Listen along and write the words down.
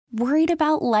Worried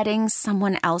about letting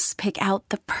someone else pick out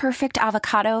the perfect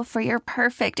avocado for your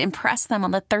perfect impress them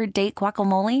on the third date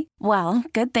guacamole? Well,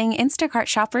 good thing Instacart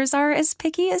shoppers are as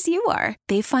picky as you are.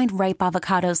 They find ripe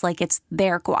avocados like it's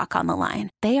their guac on the line.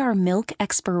 They are milk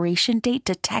expiration date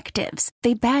detectives.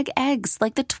 They bag eggs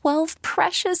like the 12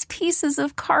 precious pieces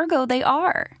of cargo they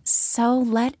are. So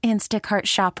let Instacart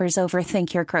shoppers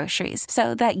overthink your groceries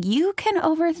so that you can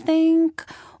overthink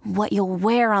what you'll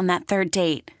wear on that third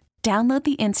date. Download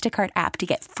the Instacart app to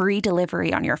get free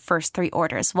delivery on your first 3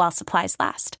 orders while supplies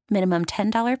last. Minimum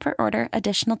 $10 per order.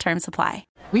 Additional terms apply.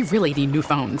 We really need new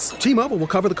phones. T-Mobile will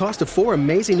cover the cost of 4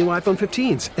 amazing new iPhone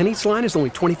 15s, and each line is only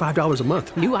 $25 a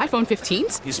month. New iPhone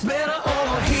 15s? It's better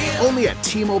over here. Only at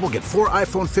T-Mobile, get 4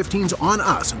 iPhone 15s on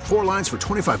us and 4 lines for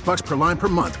 $25 per line per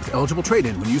month with eligible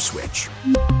trade-in when you switch.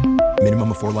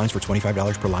 Minimum of 4 lines for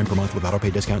 $25 per line per month with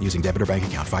autopay discount using debit or bank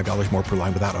account. $5 more per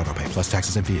line without autopay, plus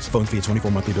taxes and fees. Phone fee at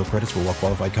 24 monthly bill credits for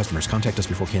well-qualified customers. Contact us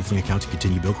before canceling account to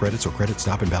continue bill credits or credit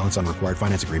stop and balance on required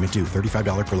finance agreement due.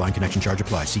 $35 per line connection charge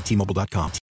applies. See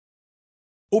T-Mobile.com.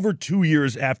 Over 2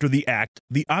 years after the act,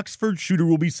 the Oxford shooter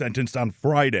will be sentenced on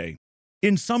Friday.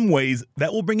 In some ways,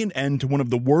 that will bring an end to one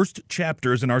of the worst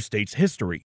chapters in our state's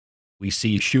history. We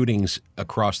see shootings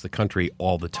across the country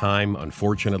all the time,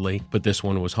 unfortunately, but this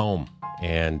one was home,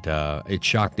 and it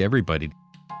shocked everybody.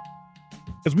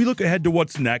 As we look ahead to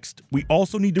what's next, we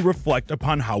also need to reflect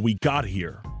upon how we got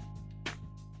here.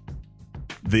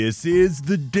 This is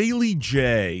the Daily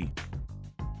J.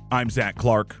 I'm Zach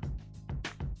Clark.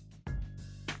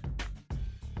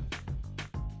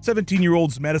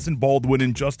 17-year-olds Madison Baldwin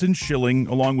and Justin Schilling,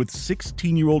 along with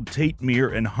 16-year-old Tate Meir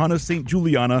and Hannah St.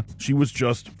 Juliana, she was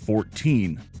just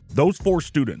 14. Those 4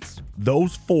 students,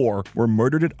 were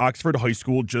murdered at Oxford High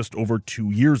School just over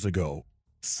 2 years ago.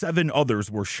 7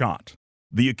 others were shot.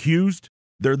 The accused?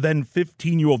 Their then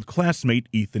 15-year-old classmate,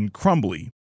 Ethan Crumbley.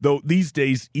 Though these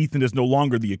days, Ethan is no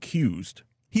longer the accused.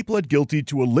 He pled guilty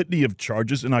to a litany of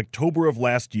charges in October of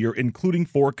last year, including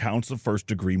 4 counts of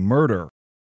first-degree murder.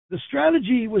 The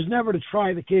strategy was never to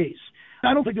try the case.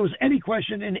 I don't think there was any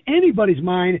question in anybody's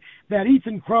mind that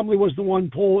Ethan Crumbley was the one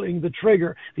pulling the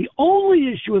trigger. The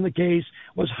only issue in the case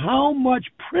was how much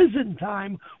prison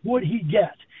time would he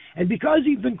get. And because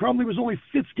Ethan Crumbley was only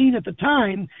 15 at the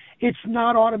time, it's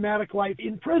not automatic life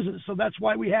in prison. So that's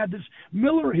why we had this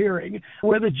Miller hearing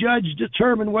where the judge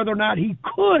determined whether or not he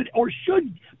could or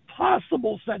should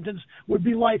possible sentence would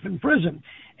be life in prison.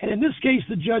 And in this case,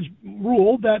 the judge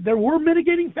ruled that there were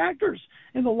mitigating factors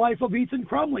in the life of Ethan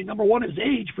Crumbley. Number one, his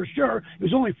age, for sure. He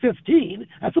was only 15.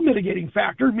 That's a mitigating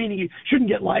factor, meaning he shouldn't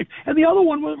get life. And the other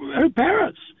one was his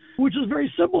parents, which is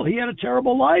very simple. He had a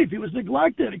terrible life. He was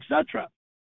neglected, etc.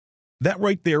 That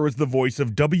right there is the voice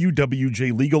of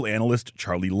WWJ legal analyst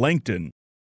Charlie Langton.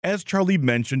 As Charlie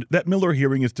mentioned, that Miller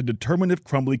hearing is to determine if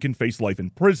Crumbley can face life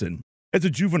in prison. As a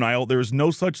juvenile, there is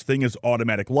no such thing as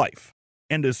automatic life.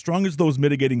 And as strong as those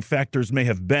mitigating factors may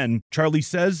have been, Charlie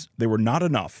says they were not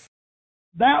enough.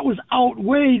 That was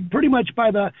outweighed pretty much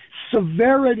by the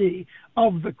severity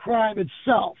of the crime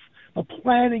itself, the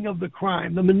planning of the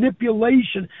crime, the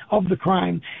manipulation of the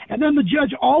crime. And then the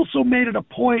judge also made it a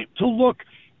point to look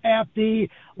at the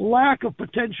lack of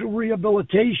potential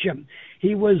rehabilitation.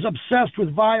 He was obsessed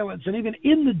with violence, and even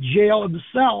in the jail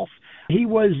himself, he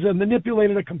was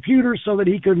manipulating a computer so that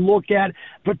he could look at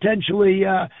potentially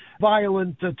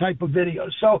violent type of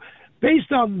videos. So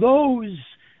based on those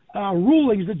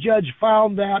rulings, the judge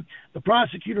found that the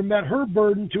prosecutor met her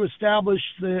burden to establish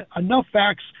enough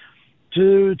facts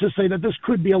to say that this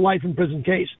could be a life in prison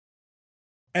case.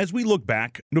 As we look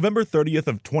back, November 30th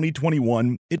of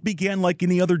 2021, it began like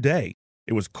any other day.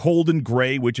 It was cold and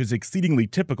gray, which is exceedingly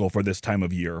typical for this time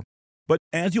of year. But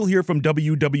as you'll hear from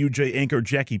WWJ anchor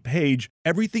Jackie Page,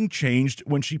 everything changed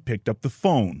when she picked up the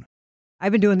phone.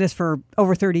 I've been doing this for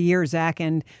over 30 years, Zach,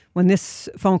 and when this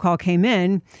phone call came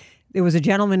in, there was a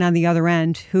gentleman on the other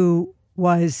end who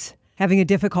was having a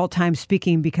difficult time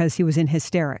speaking because he was in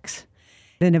hysterics.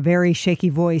 In a very shaky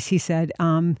voice, he said,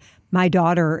 my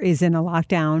daughter is in a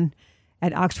lockdown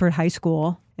at Oxford High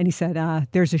School, and he said,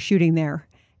 there's a shooting there,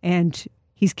 and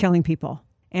he's killing people.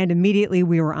 And immediately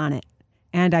we were on it.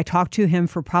 And I talked to him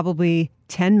for probably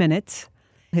 10 minutes.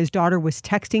 His daughter was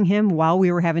texting him while we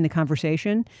were having the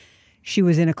conversation. She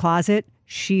was in a closet.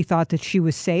 She thought that she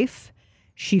was safe.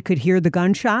 She could hear the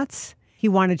gunshots. He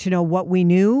wanted to know what we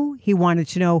knew. He wanted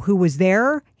to know who was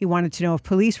there. He wanted to know if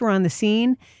police were on the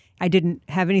scene. I didn't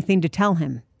have anything to tell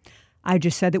him. I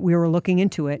just said that we were looking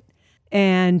into it.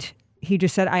 And he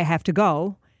just said, I have to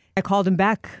go. I called him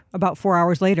back about 4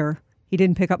 hours later. He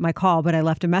didn't pick up my call, but I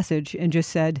left a message and just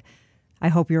said, I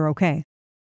hope you're okay.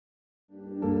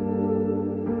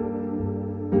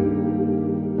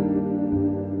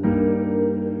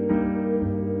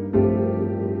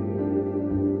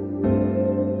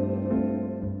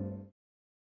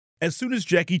 As soon as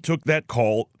Jackie took that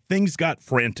call, things got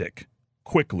frantic.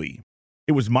 Quickly.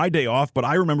 It was my day off, but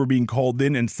I remember being called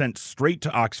in and sent straight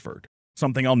to Oxford.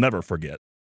 Something I'll never forget.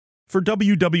 For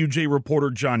WWJ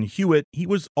reporter John Hewitt, he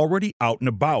was already out and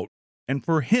about. And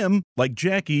for him, like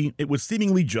Jackie, it was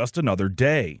seemingly just another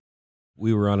day.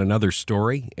 We were on another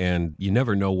story, and you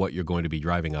never know what you're going to be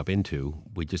driving up into.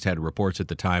 We just had reports at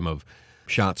the time of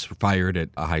shots fired at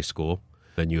a high school.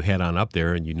 Then you head on up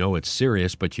there, and you know it's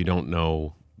serious, but you don't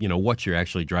know, what you're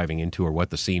actually driving into or what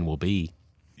the scene will be.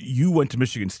 You went to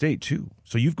Michigan State, too.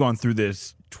 So you've gone through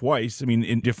this twice,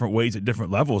 in different ways at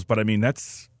different levels. But,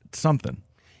 that's something.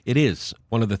 It is.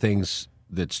 One of the things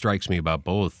that strikes me about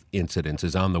both incidents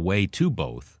is on the way to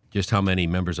both, just how many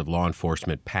members of law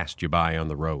enforcement passed you by on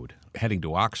the road. Heading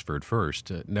to Oxford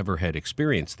first, never had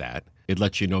experienced that. It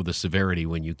lets you know the severity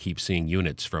when you keep seeing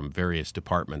units from various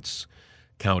departments,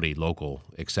 county, local,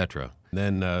 etc.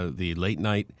 Then the late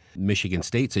night Michigan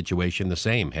State situation, the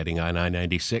same, heading on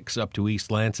I-96 up to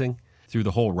East Lansing. Through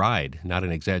the whole ride, not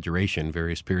an exaggeration,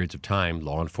 various periods of time,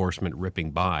 law enforcement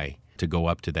ripping by to go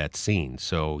up to that scene.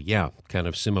 So, yeah, kind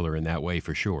of similar in that way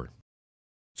for sure.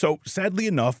 So, sadly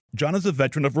enough, John is a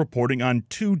veteran of reporting on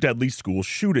 2 deadly school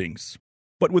shootings.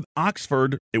 But with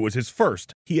Oxford, it was his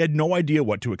first. He had no idea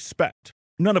what to expect.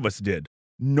 None of us did.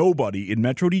 Nobody in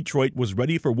Metro Detroit was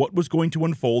ready for what was going to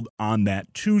unfold on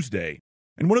that Tuesday.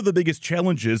 And one of the biggest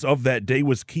challenges of that day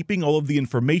was keeping all of the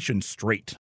information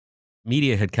straight.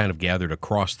 Media had kind of gathered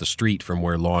across the street from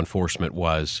where law enforcement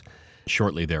was.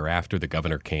 Shortly thereafter, the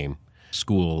governor came.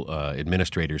 School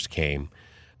administrators came.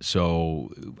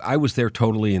 So I was there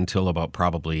totally until about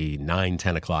probably 9,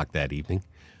 10 o'clock that evening.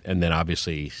 And then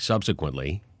obviously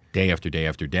subsequently, day after day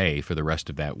after day for the rest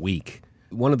of that week.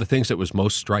 One of the things that was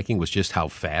most striking was just how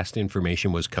fast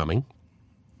information was coming.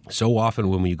 So often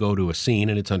when we go to a scene,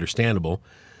 and it's understandable,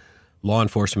 law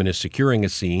enforcement is securing a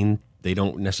scene. They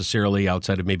don't necessarily,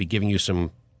 outside of maybe giving you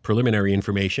some preliminary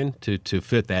information to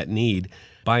fit that need,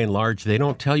 by and large, they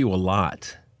don't tell you a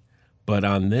lot. But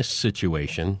on this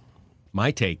situation,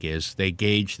 my take is they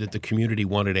gauged that the community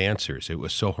wanted answers. It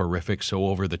was so horrific, so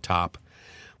over the top.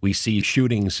 We see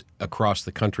shootings across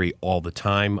the country all the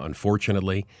time,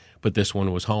 unfortunately, but this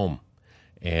one was home.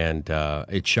 And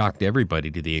it shocked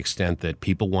everybody to the extent that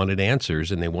people wanted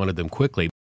answers and they wanted them quickly.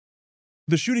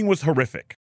 The shooting was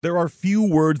horrific. There are few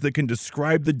words that can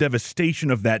describe the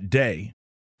devastation of that day.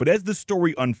 But as the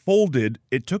story unfolded,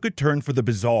 it took a turn for the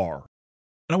bizarre.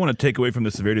 I don't want to take away from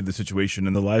the severity of the situation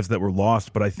and the lives that were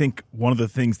lost, but I think one of the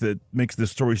things that makes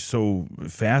this story so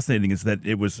fascinating is that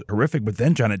it was horrific, but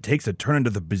then, John, it takes a turn into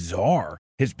the bizarre.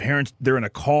 His parents, they're in a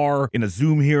car in a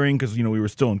Zoom hearing because, we were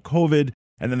still in COVID,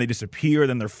 and then they disappear,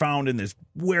 then they're found in this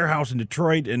warehouse in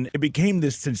Detroit, and it became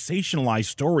this sensationalized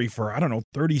story for,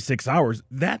 36 hours.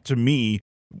 That, to me,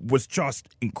 was just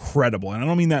incredible, and I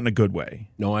don't mean that in a good way.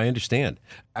 No, I understand.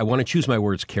 I want to choose my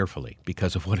words carefully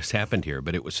because of what has happened here,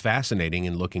 but it was fascinating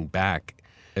in looking back,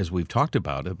 as we've talked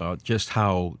about just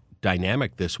how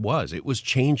dynamic this was. It was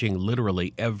changing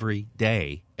literally every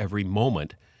day, every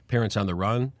moment. Parents on the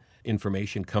run,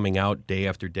 information coming out day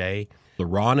after day, the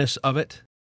rawness of it.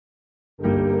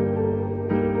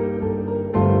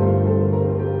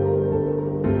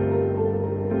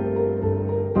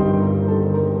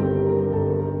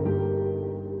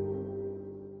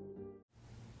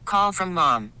 Call from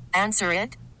mom. Answer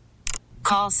it.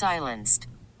 Call silenced.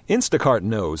 Instacart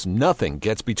knows nothing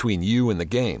gets between you and the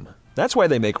game. That's why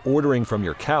they make ordering from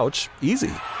your couch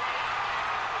easy.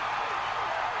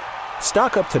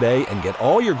 Stock up today and get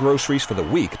all your groceries for the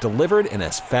week delivered in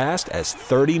as fast as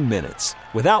 30 minutes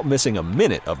without missing a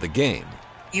minute of the game.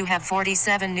 You have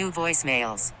 47 new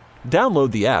voicemails.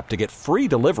 Download the app to get free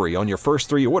delivery on your first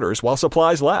 3 orders while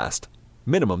supplies last.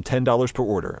 Minimum $10 per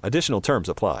order. Additional terms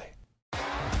apply.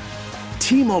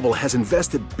 T-Mobile has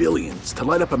invested billions to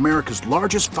light up America's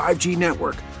largest 5G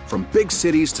network, from big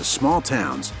cities to small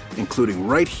towns, including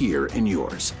right here in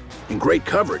yours. And great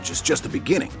coverage is just the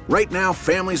beginning. Right now,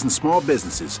 families and small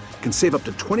businesses can save up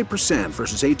to 20%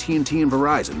 versus AT&T and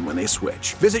Verizon when they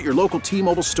switch. Visit your local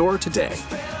T-Mobile store today.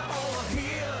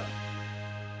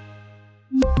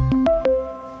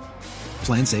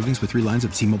 Plan savings with 3 lines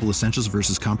of T-Mobile Essentials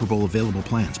versus comparable available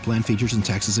plans. Plan features and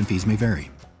taxes and fees may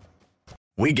vary.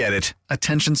 We get it.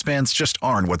 Attention spans just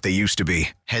aren't what they used to be.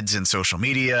 Heads in social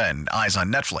media and eyes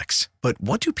on Netflix. But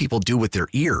what do people do with their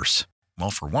ears?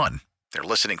 Well, for one, they're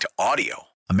listening to audio.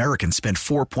 Americans spend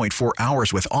 4.4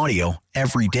 hours with audio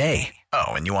every day. Oh,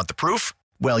 and you want the proof?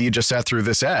 Well, you just sat through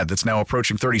this ad that's now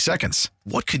approaching 30 seconds.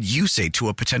 What could you say to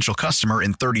a potential customer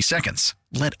in 30 seconds?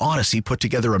 Let Odyssey put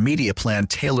together a media plan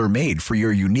tailor-made for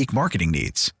your unique marketing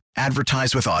needs.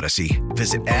 Advertise with Odyssey.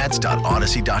 Visit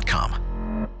ads.odyssey.com.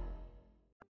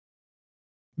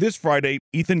 This Friday,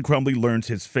 Ethan Crumbley learns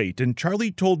his fate, and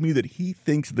Charlie told me that he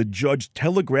thinks the judge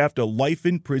telegraphed a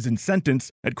life-in-prison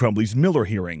sentence at Crumbley's Miller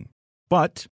hearing.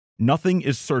 But nothing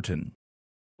is certain.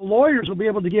 Lawyers will be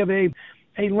able to give a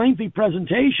lengthy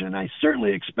presentation, and I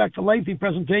certainly expect a lengthy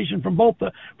presentation from both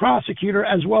the prosecutor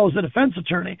as well as the defense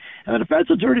attorney. And the defense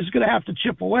attorney is going to have to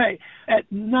chip away at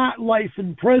not life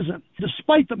in prison,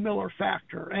 despite the Miller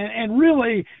factor, and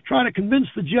really try to convince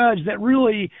the judge that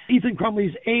really Ethan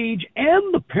Crumbley's age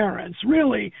and the parents,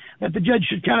 really, that the judge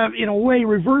should kind of, in a way,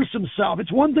 reverse himself.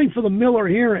 It's one thing for the Miller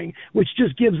hearing, which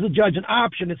just gives the judge an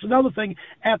option. It's another thing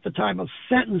at the time of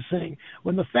sentencing,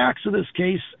 when the facts of this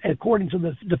case, according to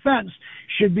the defense,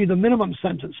 should be the minimum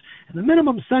sentence. And the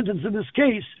minimum sentence in this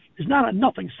case is not a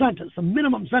nothing sentence. The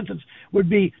minimum sentence would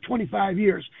be 25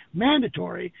 years,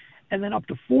 mandatory, and then up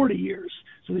to 40 years.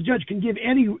 So the judge can give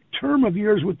any term of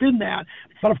years within that.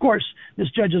 But of course,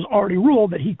 this judge has already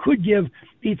ruled that he could give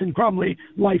Ethan Crumbley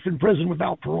life in prison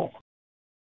without parole.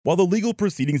 While the legal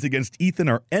proceedings against Ethan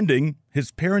are ending,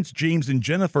 his parents James and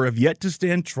Jennifer have yet to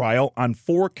stand trial on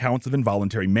 4 counts of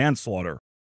involuntary manslaughter.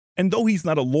 And though he's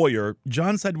not a lawyer,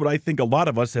 John said what I think a lot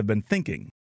of us have been thinking.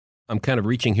 I'm kind of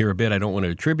reaching here a bit. I don't want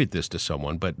to attribute this to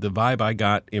someone, but the vibe I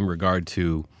got in regard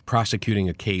to prosecuting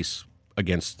a case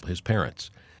against his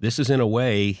parents. This is, in a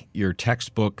way, your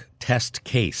textbook test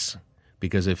case.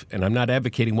 Because and I'm not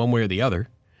advocating one way or the other.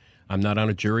 I'm not on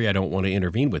a jury. I don't want to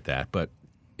intervene with that. But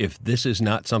if this is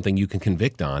not something you can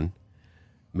convict on,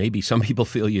 maybe some people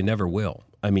feel you never will.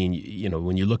 I mean, you know,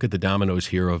 when you look at the dominoes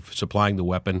here of supplying the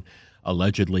weapon,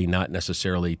 allegedly not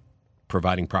necessarily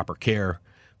providing proper care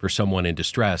for someone in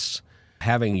distress,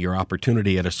 having your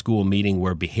opportunity at a school meeting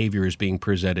where behavior is being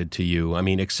presented to you, I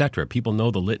mean, et cetera. People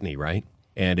know the litany, right?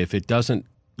 And if it doesn't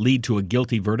lead to a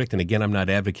guilty verdict, and again, I'm not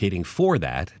advocating for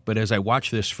that, but as I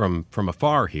watch this from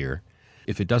afar here,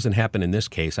 if it doesn't happen in this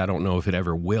case, I don't know if it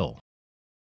ever will.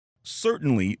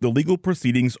 Certainly, the legal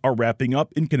proceedings are wrapping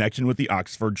up in connection with the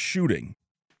Oxford shooting.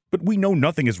 But we know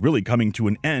nothing is really coming to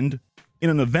an end. In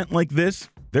an event like this,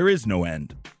 there is no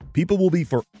end. People will be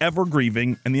forever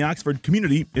grieving, and the Oxford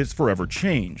community is forever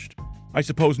changed. I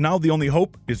suppose now the only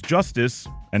hope is justice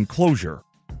and closure.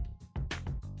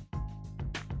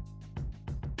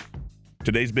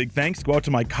 Today's big thanks go out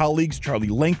to my colleagues Charlie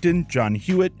Langton, John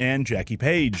Hewitt, and Jackie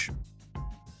Page.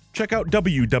 Check out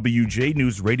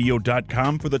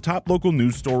wwjnewsradio.com for the top local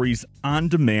news stories on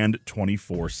demand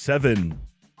 24/7.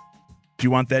 Do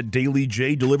you want that Daily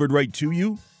J delivered right to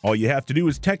you? All you have to do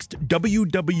is text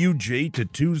WWJ to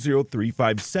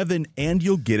 20357 and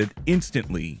you'll get it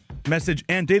instantly. Message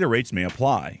and data rates may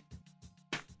apply.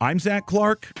 I'm Zach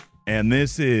Clark, and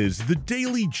this is the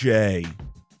Daily J.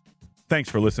 Thanks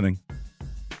for listening.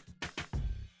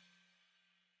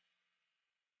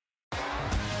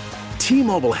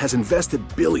 T-Mobile has invested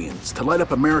billions to light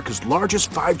up America's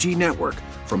largest 5G network,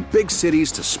 from big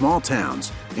cities to small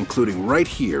towns, including right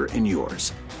here in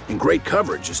yours. And great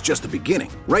coverage is just the beginning.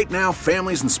 Right now,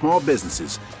 families and small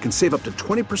businesses can save up to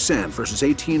 20% versus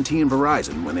AT&T and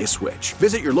Verizon when they switch.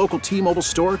 Visit your local T-Mobile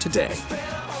store today.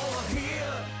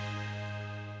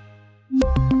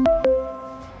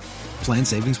 Plan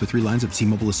savings with 3 lines of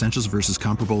T-Mobile Essentials versus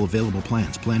comparable available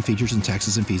plans. Plan features and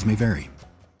taxes and fees may vary.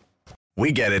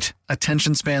 We get it.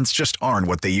 Attention spans just aren't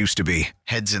what they used to be.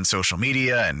 Heads in social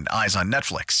media and eyes on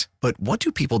Netflix. But what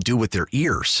do people do with their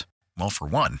ears? Well, for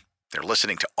one, they're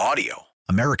listening to audio.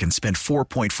 Americans spend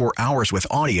 4.4 hours with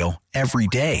audio every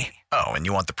day. Oh, and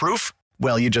you want the proof?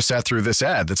 Well, you just sat through this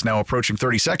ad that's now approaching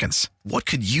 30 seconds. What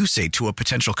could you say to a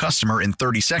potential customer in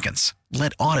 30 seconds?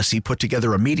 Let Odyssey put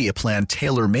together a media plan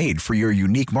tailor-made for your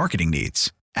unique marketing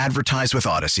needs. Advertise with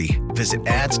Odyssey. Visit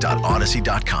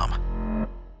ads.odyssey.com.